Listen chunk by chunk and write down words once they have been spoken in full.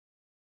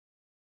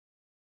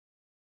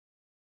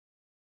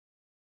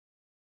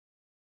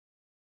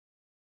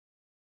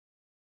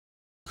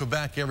Welcome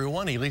back,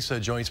 everyone. Elisa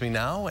joins me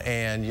now,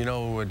 and you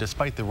know,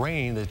 despite the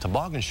rain, the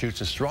toboggan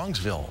chutes in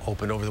Strongsville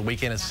opened over the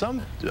weekend, and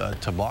some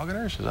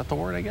tobogganers, is that the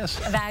word, I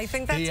guess? I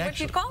think that's what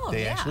you'd call them.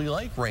 They actually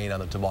like rain on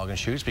the toboggan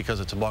chutes because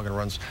the toboggan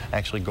runs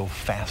actually go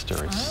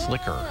faster. It's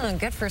slicker.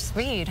 Good for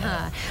speed,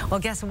 huh?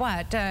 Well, guess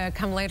what?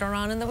 Come later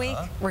on in the week,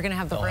 we're going to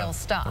have the real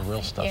stuff. The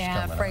real stuff's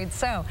yeah, coming afraid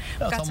so.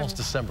 No, it's almost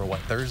December.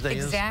 What, Thursday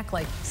is?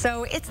 Exactly.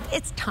 So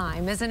it's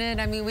time, isn't it?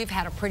 I mean, we've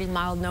had a pretty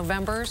mild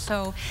November,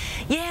 so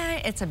yeah,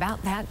 it's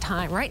about that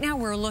time. Right now,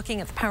 we're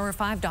looking at the Power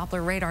 5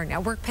 Doppler radar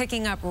network,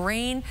 picking up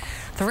rain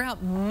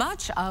throughout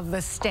much of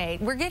the state.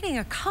 We're getting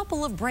a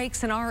couple of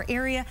breaks in our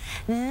area,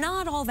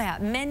 not all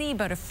that many,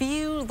 but a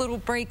few little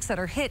breaks that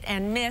are hit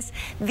and miss.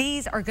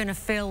 These are going to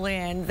fill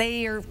in.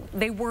 They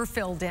were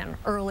filled in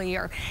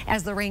earlier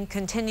as the rain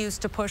continues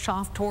to push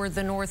off toward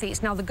the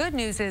northeast. Now, the good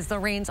news is the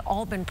rain's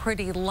all been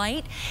pretty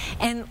light,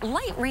 and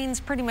light rain's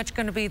pretty much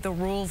going to be the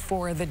rule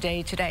for the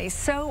day today.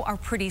 So are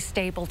pretty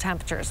stable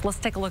temperatures. Let's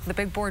take a look at the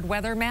big board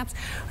weather maps.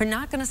 We're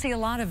not going to see a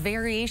lot of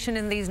variation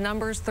in these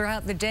numbers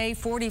throughout the day.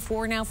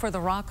 44 now for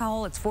the Rock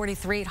Hall. It's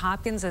 43 at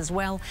Hopkins, as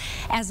well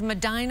as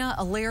Medina,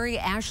 Elyria,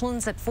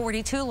 Ashland's at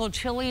 42. A little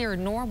chillier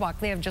in Norwalk.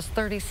 They have just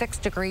 36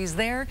 degrees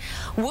there.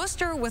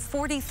 Worcester with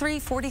 43.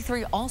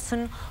 43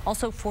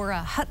 also for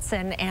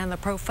Hudson and the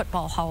Pro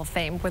Football Hall of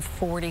Fame with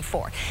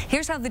 44.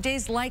 Here's how the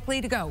day's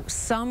likely to go.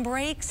 Some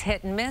breaks,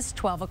 hit and miss,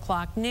 12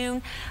 o'clock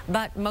noon,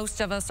 but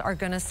most of us are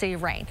going to see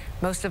rain.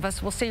 Most of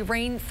us will see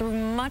rain through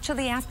much of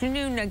the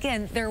afternoon.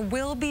 Again, there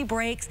will be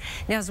breaks.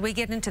 Now, as we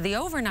get into the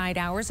overnight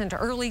hours into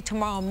early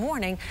tomorrow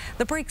morning,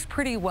 the break's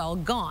pretty well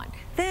gone.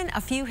 Then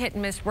a few hit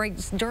and miss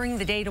breaks during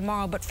the day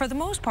tomorrow, but for the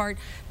most part,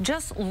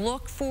 just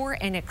look for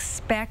and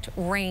expect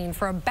rain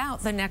for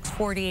about the next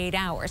 48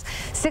 hours.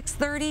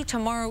 6:30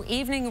 tomorrow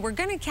evening, we're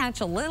going to catch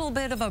a little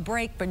bit of a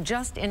break, but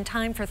just in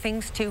time for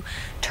things to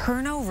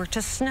turn over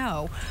to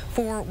snow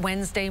for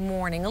Wednesday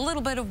morning. A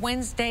little bit of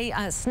Wednesday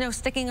snow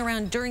sticking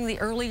around during the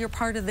earlier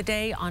part of the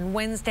day on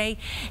Wednesday,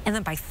 and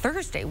then by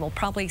Thursday, we'll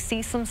probably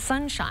see some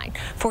sunshine.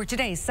 For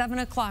today, 7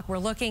 o'clock, we're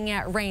looking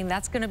at rain.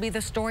 That's going to be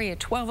the story at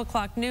 12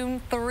 o'clock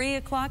noon, 3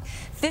 o'clock,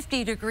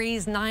 50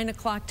 degrees, 9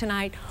 o'clock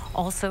tonight.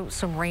 Also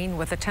some rain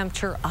with a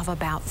temperature of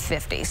about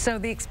 50. So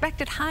the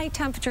expected high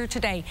temperature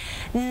today,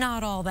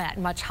 not all that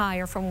much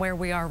higher from where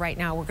we are right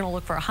now. We're going to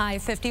look for a high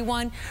of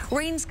 51.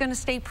 Rain's going to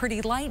stay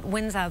pretty light.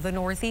 Winds out of the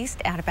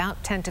northeast at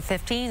about 10 to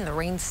 15. The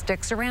rain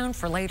sticks around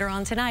for later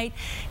on tonight.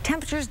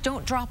 Temperatures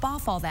don't drop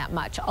off all that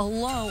much. A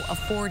low of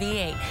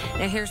 48.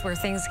 Now here's where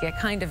things get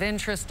kind of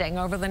interesting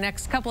over the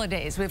next couple of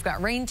days. We've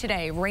got rain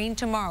today, rain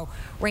tomorrow,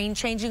 rain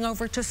changing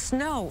over to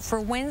snow for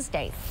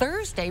Wednesday.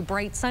 Thursday,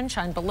 bright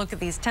sunshine, but look at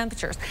these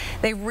temperatures.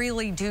 They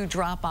really do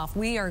drop off.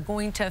 We are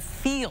going to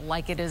feel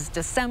like it is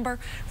December.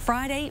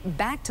 Friday,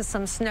 back to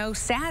some snow.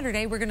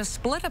 Saturday, we're going to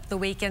split up the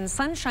weekend.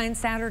 Sunshine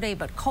Saturday,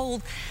 but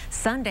cold.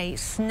 Sunday,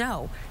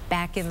 snow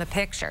back in the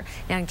picture.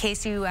 Now, in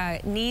case you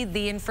need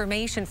the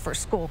information for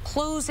school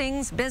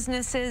closings,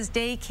 businesses,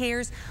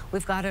 daycares,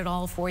 we've got it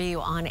all for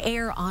you on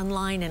air,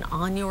 online, and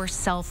on your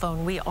cell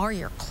phone. We are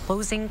your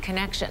closing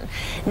connection.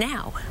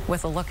 Now,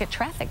 with a look at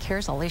traffic,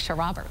 here's Alicia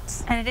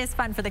Roberts. And it is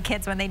fun for the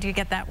kids when they do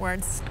get that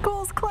word,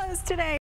 school's closed today.